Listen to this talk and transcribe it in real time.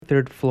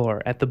23rd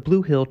floor at the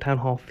Blue Hill Town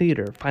Hall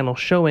Theater. Final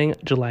showing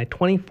July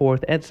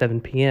 24th at 7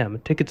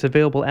 p.m. Tickets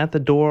available at the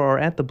door or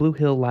at the Blue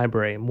Hill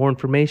Library. More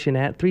information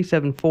at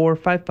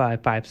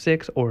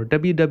 374-5556 or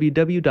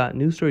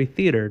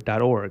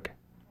www.newstorytheater.org.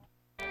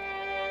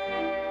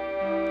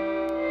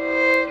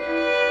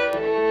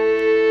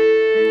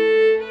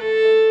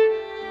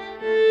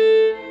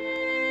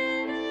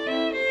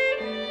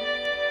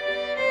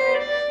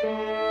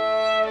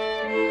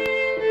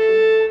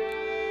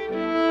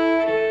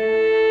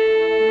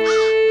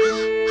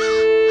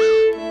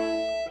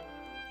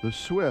 The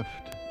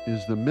swift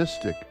is the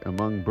mystic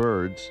among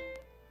birds.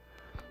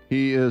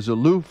 He is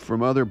aloof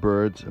from other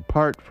birds,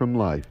 apart from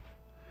life.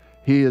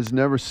 He is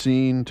never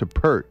seen to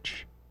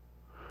perch.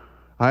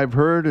 I've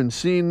heard and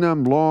seen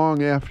them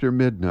long after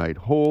midnight,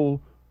 whole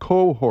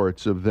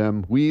cohorts of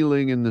them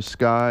wheeling in the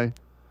sky,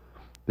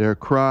 their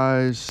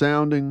cries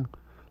sounding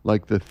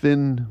like the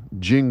thin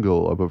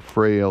jingle of a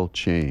frail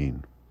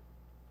chain.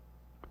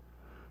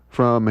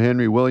 From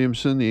Henry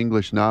Williamson, the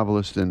English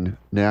novelist and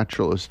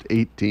naturalist,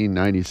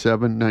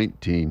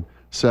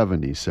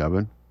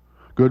 1897-1977.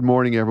 Good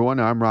morning, everyone.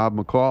 I'm Rob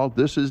McCall.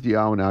 This is the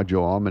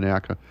Awanadjo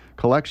Almanac, a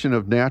collection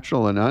of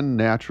natural and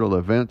unnatural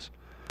events,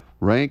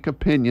 rank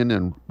opinion,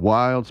 and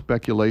wild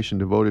speculation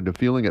devoted to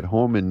feeling at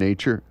home in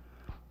nature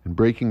and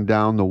breaking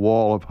down the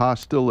wall of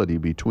hostility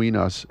between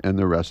us and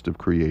the rest of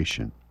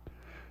creation.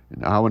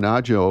 And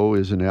Awanadjo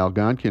is an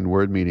Algonquian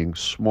word meaning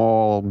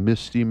small,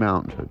 misty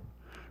mountain,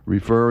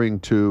 referring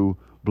to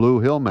Blue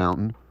Hill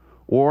Mountain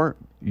or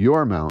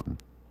your mountain.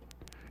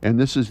 And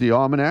this is the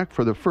almanac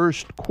for the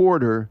first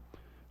quarter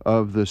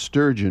of the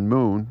Sturgeon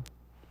moon.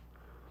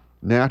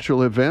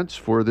 Natural events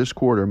for this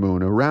quarter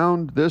moon.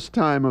 Around this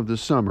time of the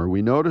summer,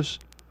 we notice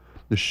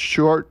the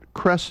short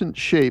crescent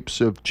shapes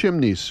of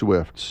chimney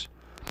swifts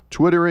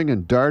twittering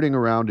and darting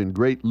around in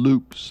great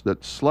loops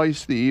that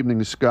slice the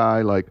evening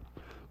sky like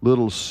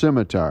little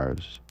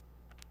scimitars.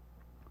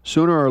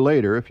 Sooner or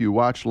later, if you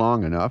watch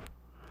long enough,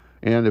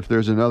 and if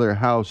there's another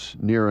house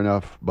near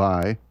enough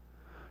by,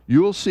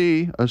 you will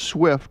see a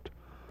swift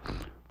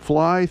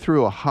fly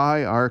through a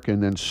high arc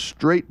and then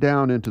straight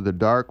down into the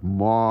dark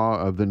maw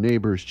of the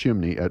neighbor's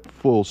chimney at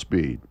full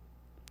speed.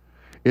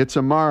 It's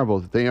a marvel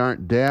that they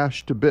aren't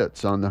dashed to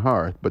bits on the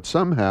hearth, but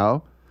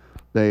somehow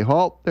they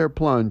halt their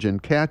plunge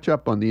and catch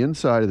up on the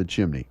inside of the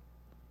chimney.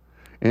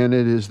 And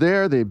it is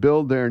there they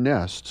build their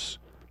nests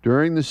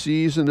during the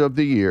season of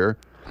the year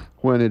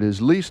when it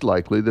is least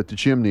likely that the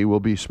chimney will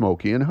be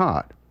smoky and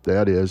hot.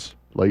 That is,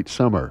 late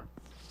summer.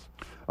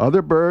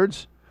 Other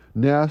birds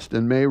nest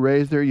and may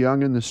raise their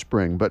young in the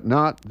spring, but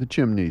not the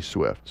chimney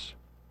swifts.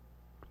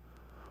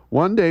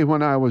 One day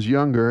when I was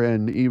younger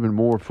and even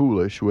more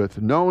foolish, with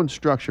no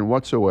instruction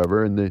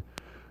whatsoever and the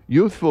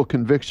youthful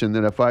conviction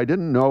that if I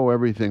didn't know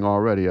everything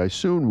already, I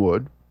soon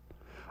would,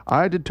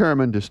 I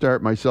determined to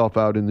start myself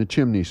out in the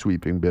chimney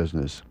sweeping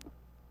business.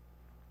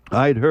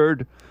 I'd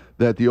heard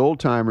that the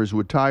old-timers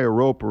would tie a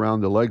rope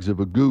around the legs of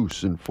a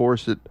goose and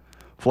force it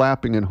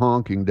flapping and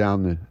honking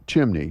down the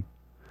chimney.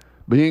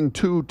 Being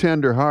too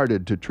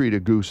tender-hearted to treat a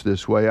goose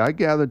this way, I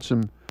gathered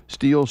some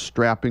steel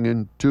strapping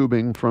and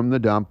tubing from the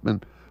dump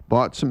and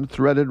bought some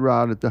threaded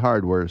rod at the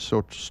hardware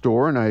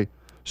store, and I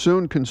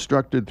soon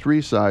constructed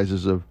 3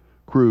 sizes of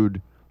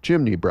crude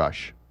chimney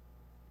brush.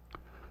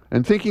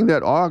 And thinking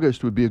that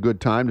August would be a good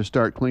time to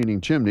start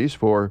cleaning chimneys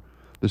for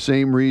the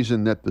same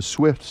reason that the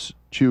swifts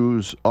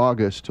choose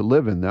August to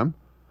live in them,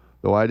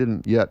 though I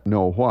didn't yet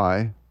know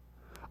why,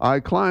 I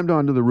climbed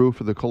onto the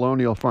roof of the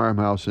colonial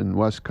farmhouse in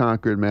West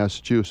Concord,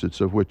 Massachusetts,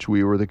 of which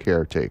we were the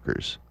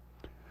caretakers,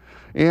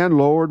 and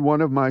lowered one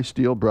of my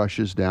steel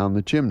brushes down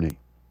the chimney.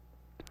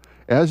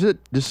 As it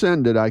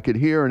descended, I could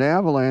hear an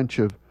avalanche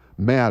of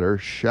matter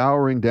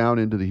showering down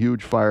into the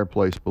huge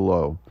fireplace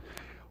below,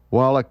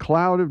 while a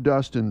cloud of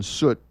dust and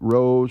soot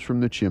rose from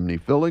the chimney,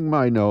 filling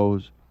my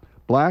nose,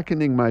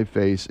 blackening my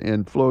face,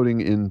 and floating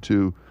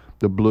into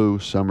the blue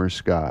summer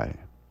sky.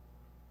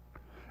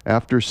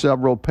 After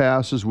several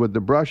passes with the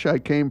brush, I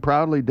came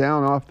proudly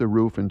down off the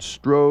roof and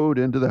strode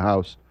into the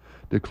house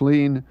to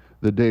clean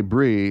the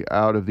debris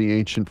out of the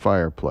ancient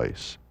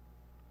fireplace.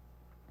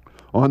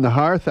 On the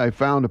hearth, I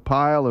found a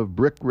pile of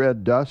brick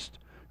red dust,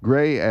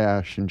 gray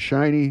ash, and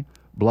shiny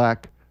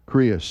black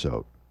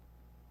creosote.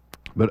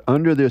 But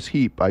under this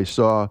heap, I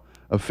saw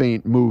a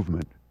faint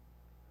movement.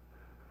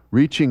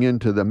 Reaching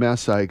into the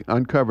mess, I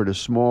uncovered a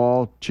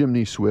small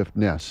chimney swift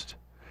nest.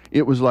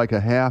 It was like a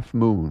half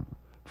moon,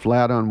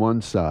 flat on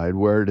one side,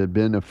 where it had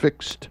been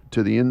affixed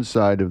to the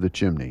inside of the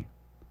chimney.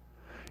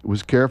 It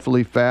was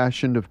carefully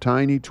fashioned of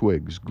tiny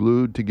twigs,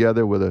 glued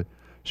together with a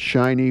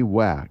shiny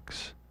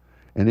wax,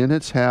 and in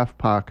its half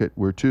pocket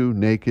were 2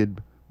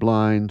 naked,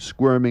 blind,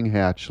 squirming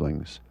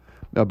hatchlings,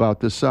 about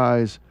the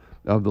size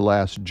of the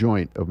last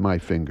joint of my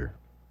finger.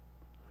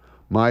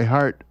 My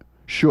heart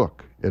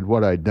shook at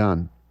what I'd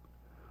done.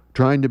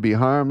 Trying to be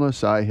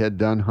harmless, I had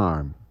done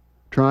harm.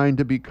 Trying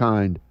to be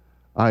kind,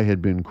 I had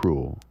been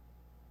cruel.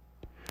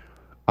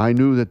 I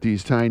knew that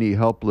these tiny,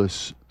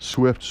 helpless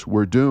swifts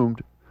were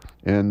doomed,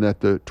 and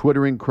that the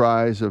twittering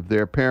cries of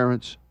their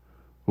parents,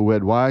 who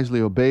had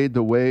wisely obeyed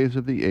the ways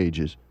of the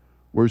ages,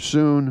 were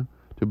soon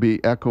to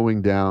be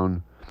echoing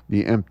down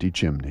the empty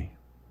chimney.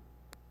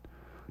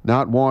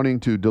 Not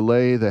wanting to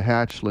delay the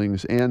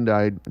hatchlings' end,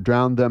 I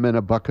drowned them in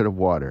a bucket of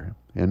water,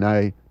 and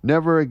I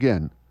never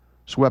again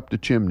swept a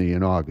chimney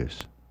in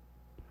August.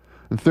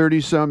 And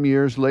 30-some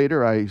years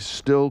later, I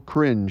still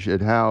cringe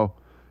at how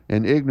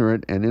an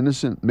ignorant and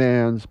innocent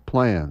man's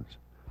plans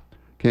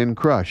can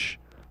crush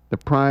the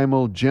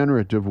primal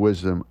generative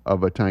wisdom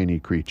of a tiny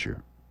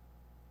creature.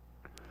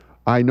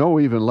 I know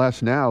even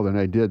less now than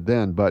I did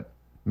then, but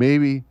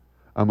maybe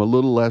I'm a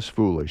little less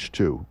foolish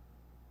too.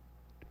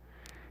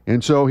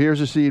 And so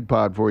here's a seed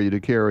pod for you to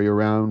carry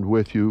around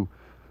with you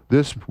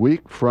this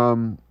week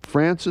from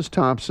Francis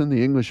Thompson,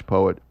 the English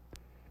poet,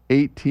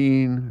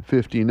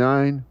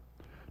 1859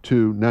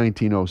 to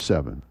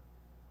 1907.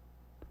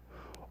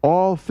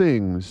 All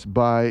things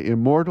by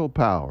immortal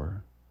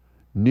power,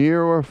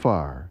 near or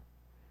far,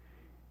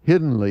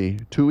 hiddenly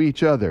to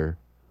each other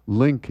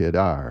linked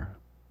are,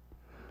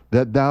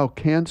 that thou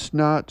canst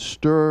not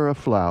stir a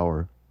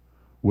flower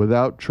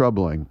without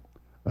troubling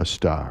a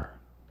star.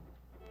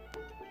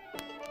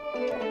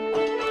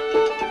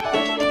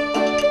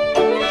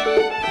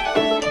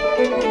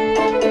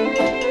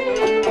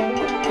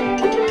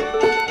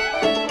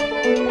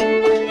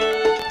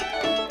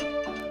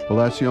 Well,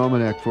 that's the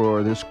almanac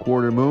for this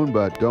quarter moon,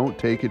 but don't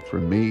take it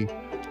from me.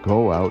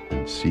 Go out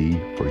and see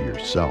for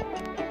yourself.